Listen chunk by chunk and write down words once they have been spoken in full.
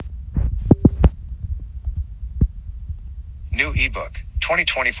New ebook,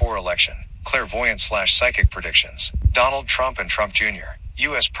 2024 election, clairvoyant/psychic predictions. Donald Trump and Trump Jr.,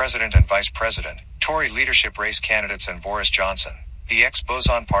 U.S. President and Vice President, Tory leadership race candidates and Boris Johnson, the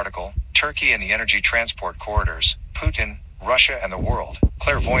X-boson particle, Turkey and the energy transport corridors, Putin, Russia and the world,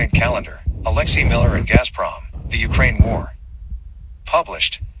 clairvoyant calendar, Alexei Miller and Gazprom, the Ukraine war.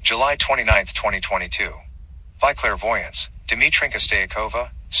 Published, July 29, 2022. By clairvoyants, Dmitrinka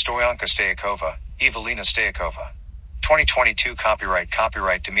Stoichkova, Stoyanka Stoichkova, Evelina Stoichkova. 2022 Copyright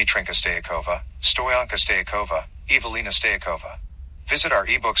Dmitrinka Stoichkova, Stoyanka Stoichkova, Evelina Stoichkova. Visit our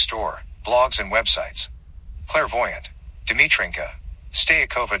ebook store, blogs and websites. Clairvoyant, Dmitrinka,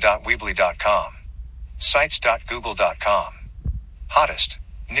 Stoichkova.weebly.com. Sites.google.com. Hottest,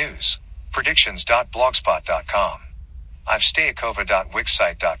 news, predictions.blogspot.com. I've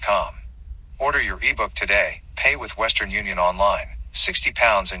Stoichkova.wixsite.com. Order your ebook today, pay with Western Union Online,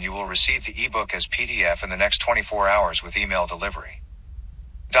 £60 and you will receive the ebook as PDF in the next 24 hours with email delivery.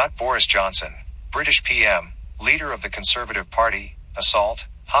 Boris Johnson, British PM, leader of the Conservative Party, assault,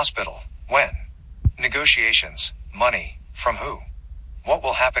 hospital, when? Negotiations, money, from who? What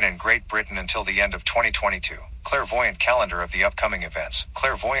will happen in Great Britain until the end of 2022? Clairvoyant calendar of the upcoming events.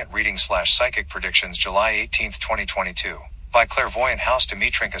 Clairvoyant reading/psychic predictions July 18, 2022. By clairvoyant house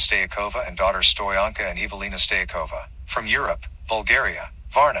Dmitrinka Stoichkova and daughters Stoyanka and Evelina Stoichkova. From Europe, Bulgaria,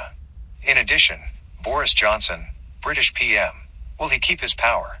 Varna. In addition, Boris Johnson, British PM. Will he keep his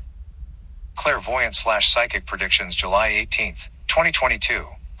power? Clairvoyant/psychic predictions July 18, 2022.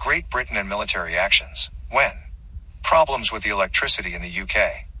 Great Britain and military actions. When? Problems with the electricity in the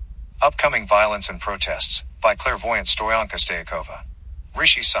UK. Upcoming violence and protests. By clairvoyant Stoyanka Stoichkova.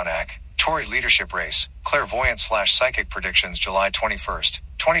 Rishi Sunak, Tory leadership race, clairvoyant/psychic predictions July 21,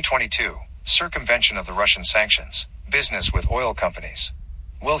 2022. Circumvention of the Russian sanctions. Business with oil companies.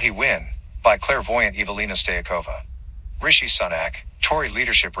 Will he win? By clairvoyant Evelina Stoichkova. Rishi Sunak, Tory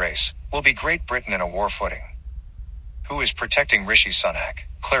leadership race, will be Great Britain in a war footing. Who is protecting Rishi Sunak?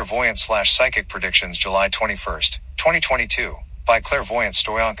 Clairvoyant/psychic predictions July 21, 2022. By clairvoyant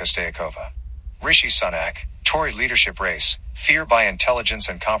Stoyanka Stoichkova. Rishi Sunak, Tory leadership race, fear by intelligence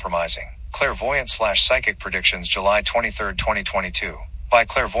and compromising. Clairvoyant/psychic predictions July 23, 2022. By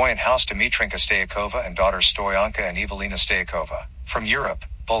clairvoyant house Dmitrinka Stoichkova and daughters Stoyanka and Evelina Stoichkova. From Europe,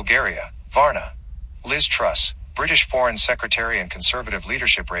 Bulgaria, Varna. Liz Truss, British Foreign Secretary and Conservative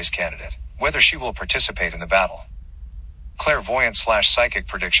leadership race candidate, whether she will participate in the battle. Clairvoyant/psychic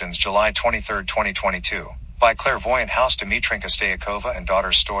predictions July 23, 2022. By clairvoyant house Dmitrinka Stoichkova and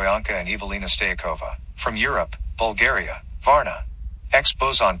daughters Stoyanka and Evelina Stoichkova. From Europe, Bulgaria, Varna.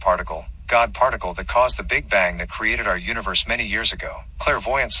 X-boson particle, God particle that caused the Big Bang that created our universe many years ago.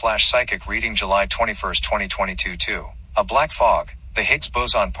 Clairvoyant/psychic reading July 21, 2022 2. A black fog, the Higgs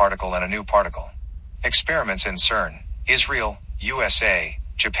boson particle and a new particle. Experiments in CERN, Israel, USA,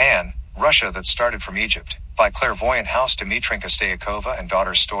 Japan, Russia that started from Egypt. By clairvoyant house Dmitrinka Stoichkova and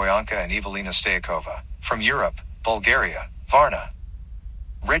daughters Stoyanka and Evelina Stoichkova. From Europe, Bulgaria, Varna.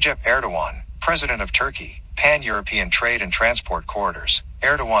 Recep Erdogan, President of Turkey, Pan-European Trade and Transport Corridors,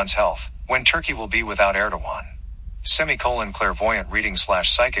 Erdogan's health, when Turkey will be without Erdogan. Clairvoyant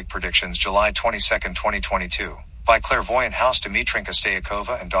reading/psychic predictions July 22, 2022. By clairvoyant house Dmitrinka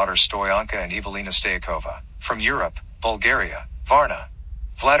Stoichkova and daughters Stoyanka and Evelina Stoichkova. From Europe, Bulgaria, Varna.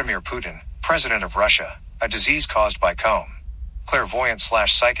 Vladimir Putin, President of Russia, a disease caused by comb.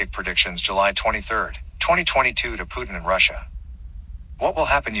 Clairvoyant/psychic predictions July 23, 2022 to Putin and Russia. What will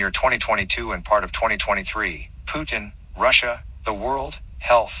happen year 2022 and part of 2023? Putin, Russia, the world,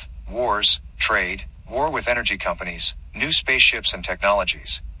 health, wars, trade, war with energy companies, new spaceships and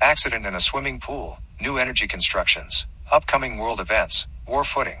technologies, accident in a swimming pool, new energy constructions, upcoming world events, war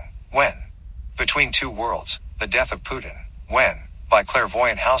footing. When? Between two worlds, the death of Putin. When? By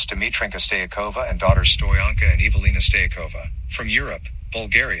clairvoyant house Dmitrinka Stoichkova and daughters Stoyanka and Evelina Stoichkova. From Europe,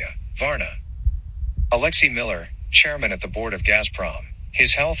 Bulgaria, Varna. Alexei Miller, chairman at the board of Gazprom.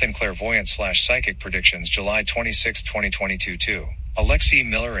 His health and clairvoyant/psychic predictions July 26, 2022 2. Alexei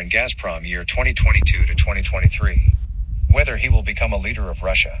Miller and Gazprom year 2022 to 2023. Whether he will become a leader of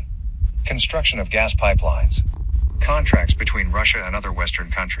Russia. Construction of gas pipelines. Contracts between Russia and other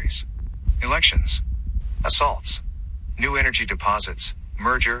Western countries. Elections. Assaults. New energy deposits,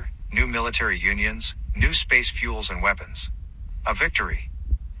 merger, new military unions, new space fuels and weapons. A victory.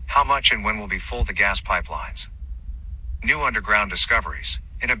 How much and when will be full the gas pipelines? New underground discoveries,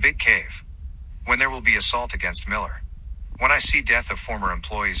 in a big cave. When there will be assault against Miller. When I see death of former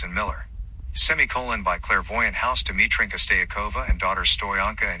employees in Miller. By clairvoyant house Dmitrinka Stoichkova and daughters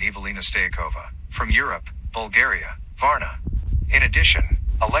Stoyanka and Evelina Stoichkova. From Europe, Bulgaria, Varna. In addition,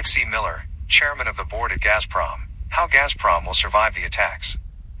 Alexei Miller, chairman of the board at Gazprom. How Gazprom will survive the attacks.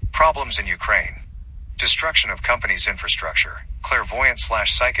 Problems in Ukraine. Destruction of company's infrastructure.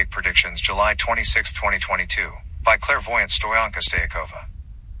 Clairvoyant/psychic predictions July 26, 2022. By clairvoyant Stoyanka Stayakova.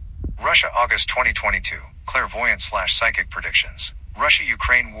 Russia August 2022. Clairvoyant/psychic predictions.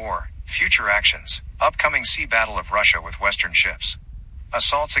 Russia-Ukraine war. Future actions. Upcoming sea battle of Russia with Western ships.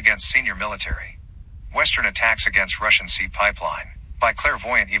 Assaults against senior military. Western attacks against Russian sea pipeline. By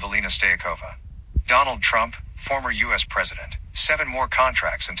clairvoyant Evelina Stayakova. Donald Trump, former U.S. President. 7 more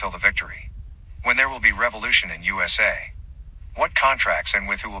contracts until the victory. When there will be revolution in USA. What contracts and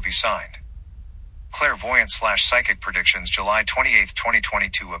with who will be signed? Clairvoyant/psychic predictions July 28,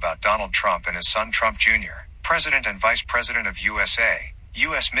 2022 about Donald Trump and his son Trump Jr., President and Vice President of USA,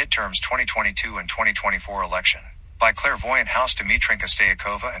 U.S. midterms 2022 and 2024 election. By clairvoyant house Dmitrinka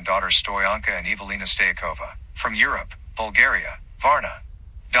Stayakova and daughters Stoyanka and Evelina Stayakova. From Europe, Bulgaria, Varna.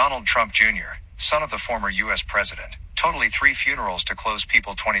 Donald Trump Jr., son of the former U.S. President, totally 3 funerals to close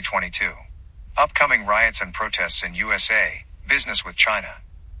people 2022. Upcoming riots and protests in USA, business with China.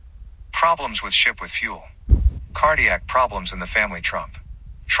 Problems with ship with fuel. Cardiac problems in the family Trump.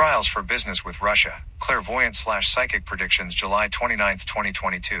 Trials for business with Russia. Clairvoyant/psychic predictions July 29,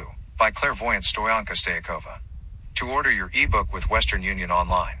 2022. By clairvoyant Stoyanka Stayakova. To order your ebook with Western Union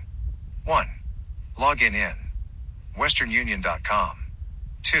online. 1. Log in. westernunion.com.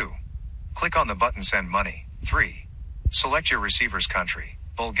 2. Click on the button Send Money. 3. Select your receiver's country,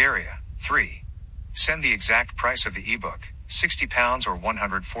 Bulgaria. 3. Send the exact price of the ebook, £60 or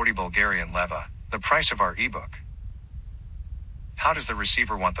 140 Bulgarian leva, the price of our ebook. How does the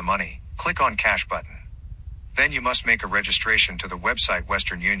receiver want the money? Click on Cash button. Then you must make a registration to the website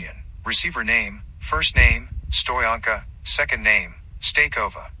Western Union. Receiver name, first name, Stoyanka, second name,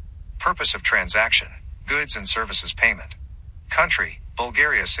 Stayakova. Purpose of transaction, goods and services payment. Country,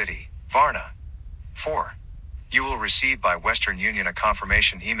 Bulgaria. City, Varna. 4. You will receive by Western Union a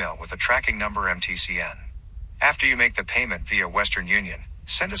confirmation email with a tracking number MTCN. After you make the payment via Western Union,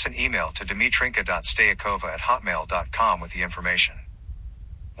 send us an email to dmitrinka.stayakova@hotmail.com with the information.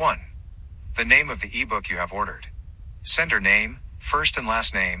 1. The name of the ebook you have ordered. Sender name, first and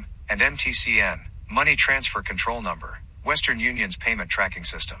last name, and MTCN, money transfer control number, Western Union's payment tracking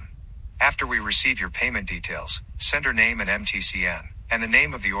system. After we receive your payment details, sender name and MTCN, and the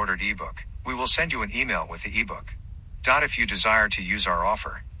name of the ordered ebook, we will send you an email with the ebook. If you desire to use our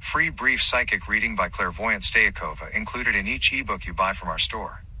offer, free brief psychic reading by clairvoyant Stayakova included in each ebook you buy from our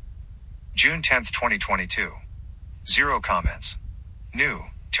store. June 10, 2022. 0 comments. New,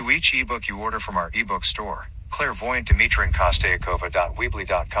 to each ebook you order from our ebook store, clairvoyant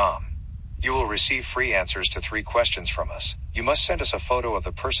dmitrinka.stayakova.weebly.com. You will receive free answers to 3 questions from us. You must send us a photo of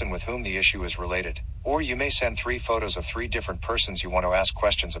the person with whom the issue is related, or you may send 3 photos of 3 different persons you want to ask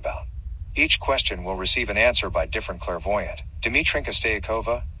questions about. Each question will receive an answer by different clairvoyant, Dmitrinka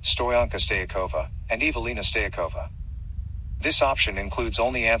Stayakova, Stoyanka Stayakova, and Evelina Stayakova. This option includes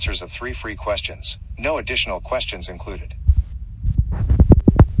only answers of 3 free questions, no additional questions included.